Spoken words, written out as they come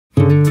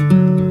Hi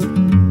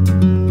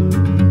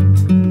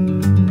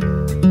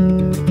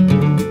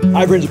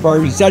friends and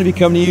partners, excited to be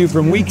coming to you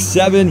from week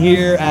 7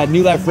 here at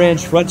New Life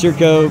Ranch, Frontier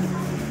Cove.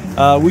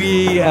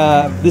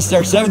 This is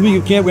our 7th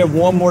week of camp. We have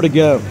 1 more to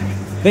go.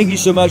 Thank you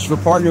so much for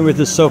partnering with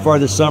us so far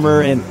this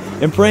summer and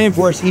praying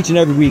for us each and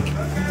every week.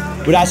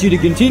 We'd ask you to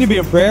continue to be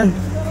in prayer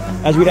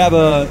as we have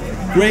a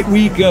great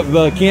week of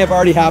camp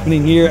already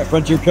happening here at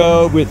Frontier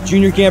Cove with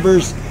junior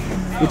campers,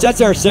 which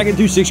that's our 2nd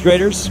through 6th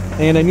graders,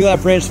 and at New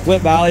Life Ranch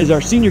Flint Valley is our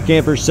senior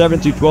campers,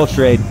 7th through 12th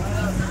grade.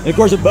 And of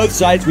course at both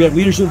sites we have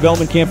leadership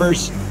development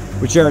campers,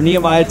 which are our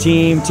Nehemiah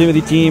team,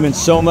 Timothy team, and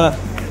Soma.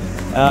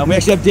 We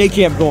actually have day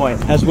camp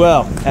going as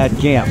well at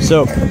camp.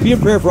 So be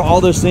in prayer for all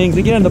those things.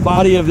 Again, in the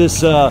body of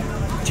this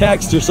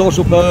text or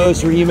social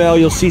post or email,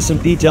 you'll see some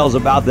details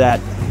about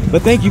that.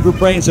 But thank you for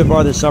praying so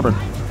far this summer.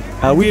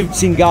 We have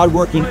seen God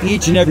working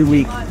each and every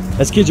week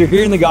as kids are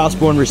hearing the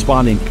gospel and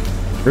responding,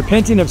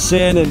 repenting of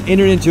sin and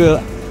entering into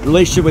a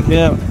relationship with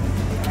Him.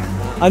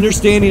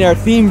 Understanding our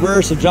theme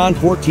verse of John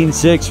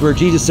 14:6, where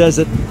Jesus says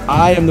that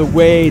I am the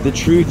way, the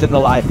truth, and the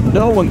life.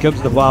 No one comes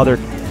to the Father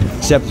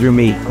except through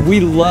me.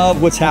 We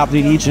love what's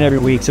happening each and every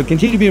week. So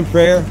continue to be in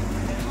prayer.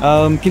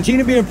 Continue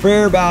to be in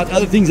prayer about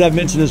other things I've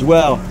mentioned as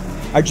well.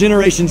 Our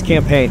Generations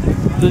campaign.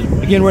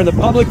 Again, we're in the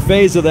public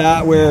phase of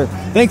that where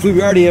thankfully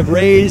we already have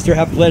raised or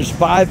have pledged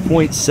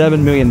 $5.7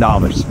 million,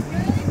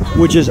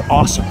 which is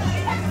awesome.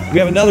 We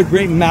have another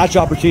great match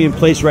opportunity in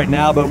place right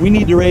now, but we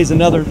need to raise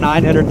another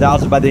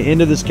 $900,000 by the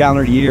end of this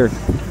calendar year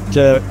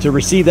to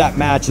receive that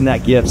match and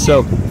that gift.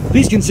 So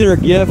please consider a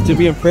gift to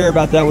be in prayer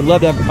about that. We'd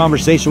love to have a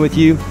conversation with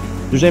you.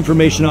 There's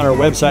information on our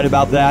website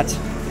about that.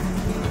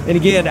 And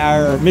again,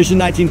 our Mission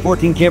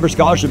 1914 Camper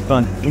Scholarship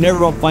Fund. We never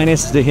want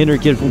finances to hinder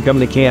kids from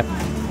coming to camp.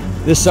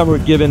 This summer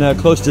we've given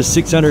close to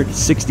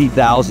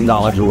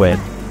 $660,000 away.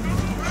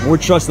 We're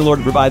trusting the Lord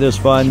to provide those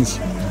funds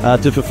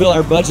to fulfill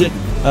our budget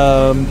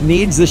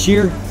needs this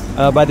year.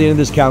 By the end of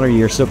this calendar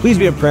year. So please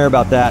be in prayer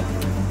about that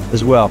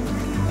as well.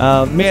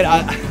 Man,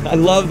 I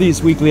love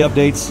these weekly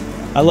updates.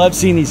 I love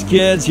seeing these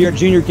kids here at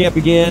junior camp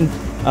again,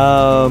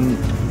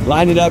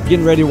 lining up,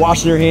 getting ready,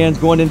 washing their hands,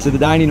 going into the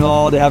dining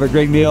hall to have a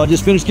great meal. I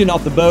just finished getting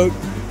off the boat,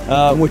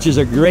 which is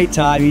a great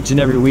time each and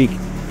every week.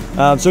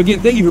 So again,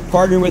 thank you for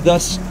partnering with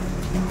us.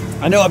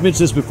 I know I've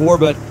mentioned this before,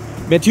 but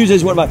man, Tuesday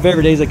is one of my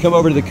favorite days. I come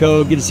over to the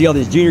Cove, get to see all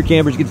these junior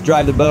campers, get to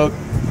drive the boat.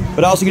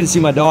 But I also get to see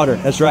my daughter.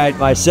 That's right,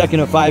 my 2nd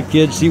of 5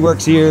 kids. She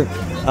works here.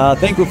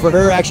 Thankful for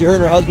her. Actually, her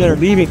and her husband are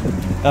leaving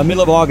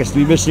middle of August to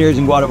be missionaries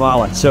in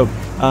Guatemala. So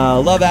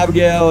love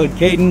Abigail and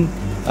Caden.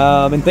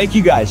 And thank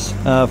you guys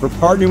for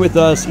partnering with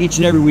us each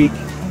and every week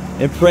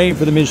and praying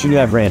for the Ministry of New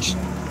Life Ranch.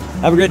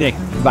 Have a great day.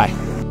 Bye.